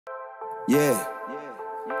Yeah,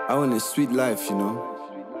 I want a sweet life, you know.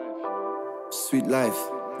 Sweet life.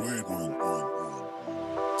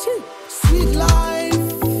 Sweet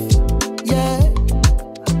life, yeah.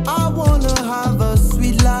 I wanna have a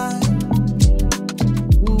sweet life.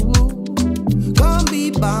 Ooh. Come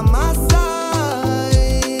be by my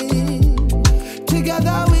side.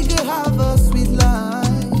 Together we could have a sweet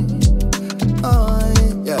life. Oh,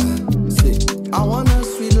 yeah. See, I want a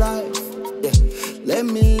sweet life. Yeah. Let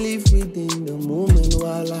me live within the moment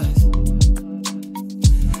while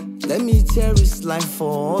let me cherish life for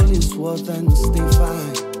all its worth and stay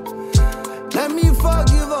fine. Let me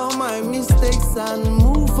forgive all my mistakes and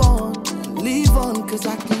move on, live on, cause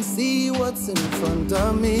I can see what's in front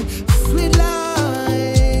of me. Sweet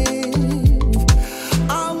life,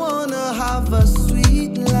 I wanna have a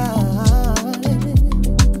sweet life.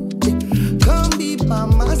 Come be by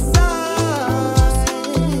my side.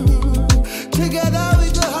 Together we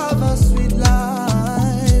could have a sweet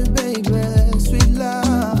life, baby, sweet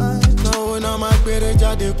life. No, no, my better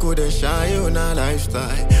jade could shine on a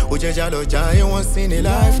lifestyle. Ujajalo jai once in a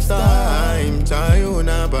lifetime. Jai on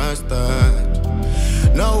a bastard.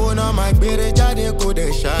 No, no, my better jade could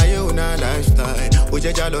shine on a lifestyle.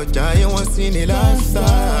 Ujajalo jai once in a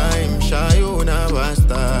lifetime. Shine on a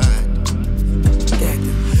bastard.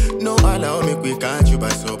 No, allow me quick catch you by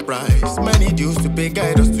surprise. Many dues to pay,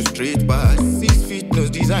 guide us to straight pass. 6 feet, no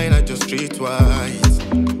designer, just streetwise.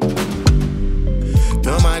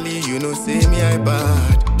 Normally, you know, say me I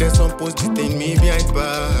bad. There's some post detain me behind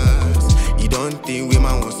bars. You don't think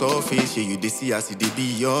women want surface, yeah, you they see as it they be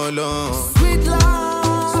your long. Sweet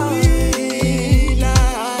life, sweet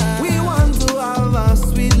life. We want to have a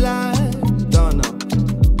sweet life. Don't know.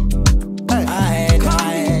 Hey, come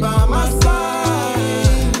be by my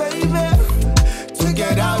side, baby.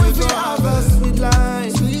 Together we can have a sweet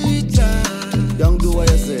life. Sweet life. Young, do what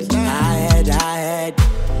you say. I had.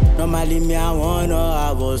 Normally me I wanna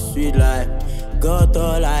have a sweet life. Got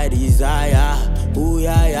all I desire. Ooh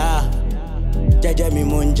yeah yeah. Jeje mi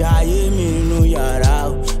monjaye mi nu yara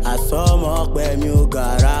o. Asomo pe mi o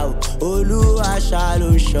gara o. Olúwa ṣá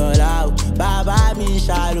ló ṣọlá o. Bàbá mi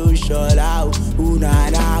ṣá ló ṣọlá o.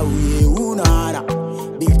 Unana uye unana.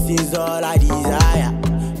 Big things all I desire.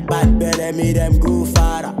 Bad belly made them go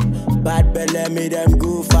far. Bad belly made them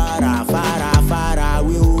go far. Far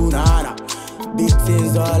away unana. Big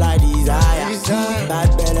things all I desire. Bad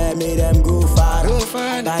belly made them go far.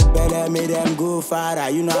 Bad belly made them go far.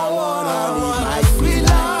 You know I wanna live my sweet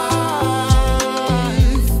life.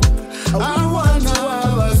 I wanna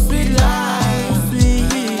have a sweet life.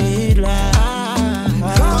 Sweet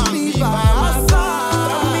life. Come be by my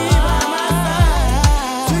side.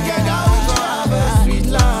 Together we gon' have a sweet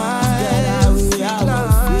life. Together we have a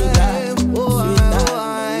sweet life. Sweet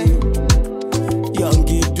life. Young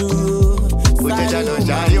Gidu. Ujajalo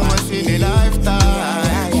jai once in a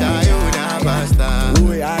lifetime. Jai on a bastard.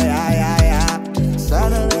 Ooh, yeah.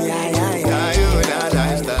 Saturday. Jai on a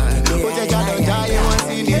lifestyle. Ujajalo jai once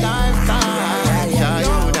in a lifetime. Jai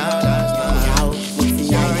on a lifestyle.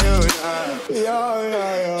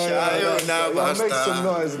 Jai on a Make some bastard.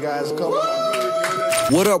 noise, guys. Come on.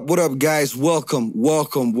 What up, guys? Welcome.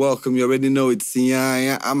 You already know it's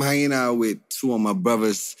Iyanya. I'm hanging out with two of my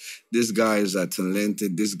brothers. These guys are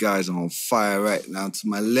talented. These guys are on fire right now. To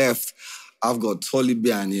my left, I've got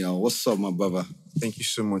Tolibian here. What's up, my brother? Thank you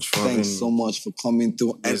so much for having me. Thanks so much for coming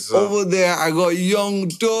through. And Yes, sir. over there, I got Young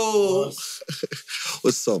Doe.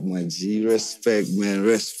 What's up, my G? Respect, man.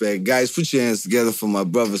 Respect. Guys, put your hands together for my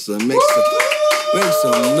brothers. So make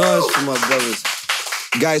some noise for my brothers.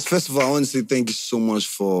 Guys, first of all, I want to say thank you so much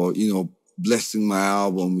for, blessing my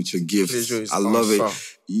album with your gifts. Pleasure is I love it.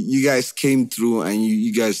 awesome. You guys came through and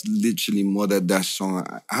you guys literally murdered that song.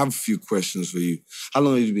 I have a few questions for you. How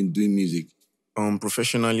long have you been doing music?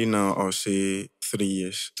 Professionally now, I'll say 3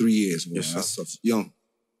 years. 3 years. Wow, Yes, sir. that's tough. Young.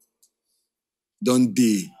 Don't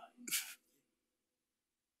day.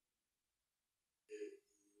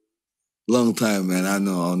 Long time, man. I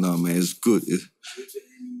know, man. It's good.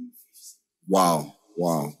 Wow.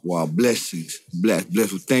 Blessings.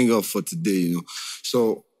 Blessed. Thank God for today,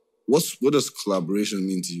 So, what does collaboration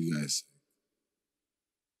mean to you guys?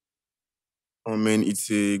 Oh man, it's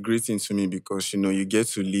a great thing to me because, you get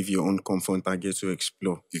to leave your own comfort and get to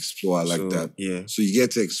explore. Explore, I like So, that. yeah. So you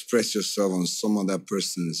get to express yourself on some other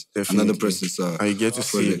person's, Definitely. another person's. And you get to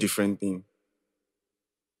see a project. different thing.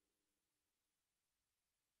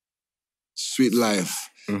 Sweet life.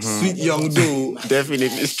 Sweet young dude.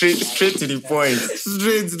 Definitely. Straight to the point.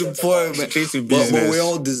 Straight to the point, man. Straight to But business. we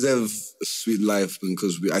all deserve a sweet life, man,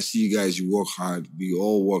 because I see you guys, you work hard. We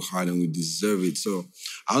all work hard and we deserve it. So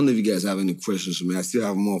I don't know if you guys have any questions for me. I still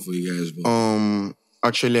have more for you guys. But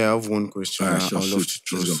Actually, I have one question. All right, sure, I'd love shoot.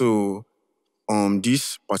 to Let's throw. go. So,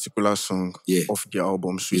 this particular song of the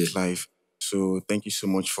album, Sweet Yeah. Life. So, thank you so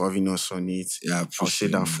much for having us on it. Yeah, I I'll say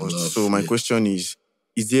appreciate that it, first. love. So, my Yeah. question is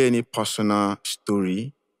there any personal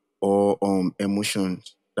story or emotion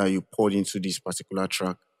that you poured into this particular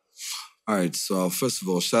track? All right, so first of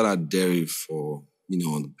all, shout out Derry for,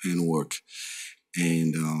 the pen work.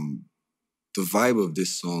 And the vibe of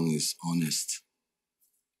this song is honest.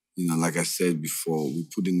 Like I said before, we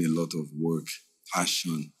put in a lot of work,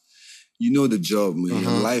 passion. You know the job, man.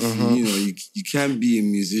 Your life, you can't be a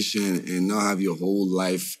musician and not have your whole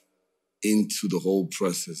life into the whole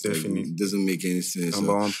process. Definitely. Like, it doesn't make any sense.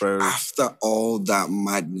 Number one priority. After all that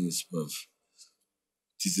madness, bruv,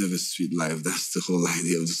 deserve a sweet life. That's the whole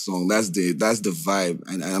idea of the song. That's the vibe.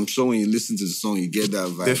 And I'm sure when you listen to the song, you get that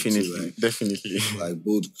vibe. Definitely, too, definitely. like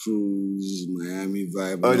both Cruise, Miami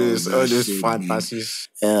vibe. All and those shit, fantasies.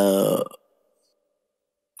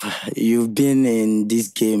 You've been in this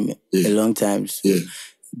game a long time, so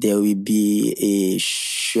there will be a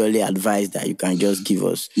surely advice that you can just give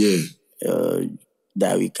us.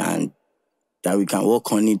 That we can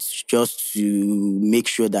work on it just to make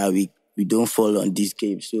sure that we don't fall on this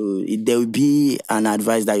game. So there will be an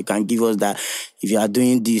advice that you can give us that if you are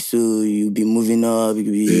doing this, so you'll be moving up,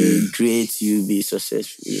 you'll be great, you'll be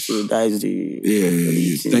successful. So that is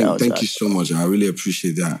the Thank you so much. I really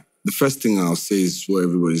appreciate that. The first thing I'll say is what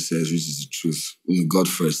everybody says, which is the truth. God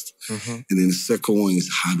first. And then the second one is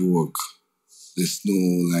hard work. There's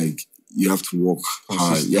no, you have to work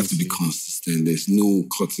hard. You have to be consistent. There's no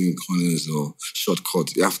cutting corners or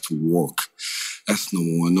shortcuts. You have to work. That's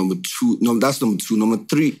number one. That's number two. Number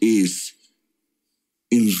three is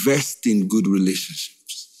invest in good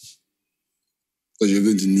relationships. Because you're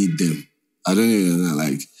going to need them. I don't even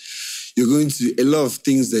know, you're going to, a lot of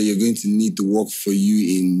things that you're going to need to work for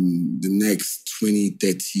you in the next 20,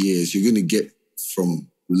 30 years, you're going to get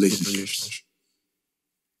from relationships.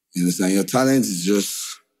 You understand? Your talent is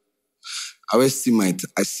just, I see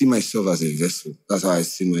myself as a vessel. That's how I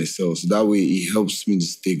see myself. So that way it helps me to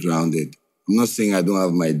stay grounded. I'm not saying I don't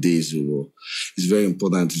have my days, but it's very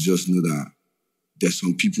important to just know that there's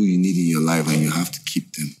some people you need in your life and you have to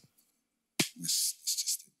keep them. That's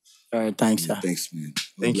just it. All right, thanks, sir. Thanks, man.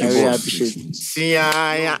 Thank you, I really boss. appreciate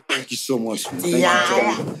it. Thank you so much,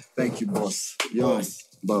 man. Thank you, boss. Yo,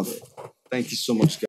 Buff. Thank you so much, guys.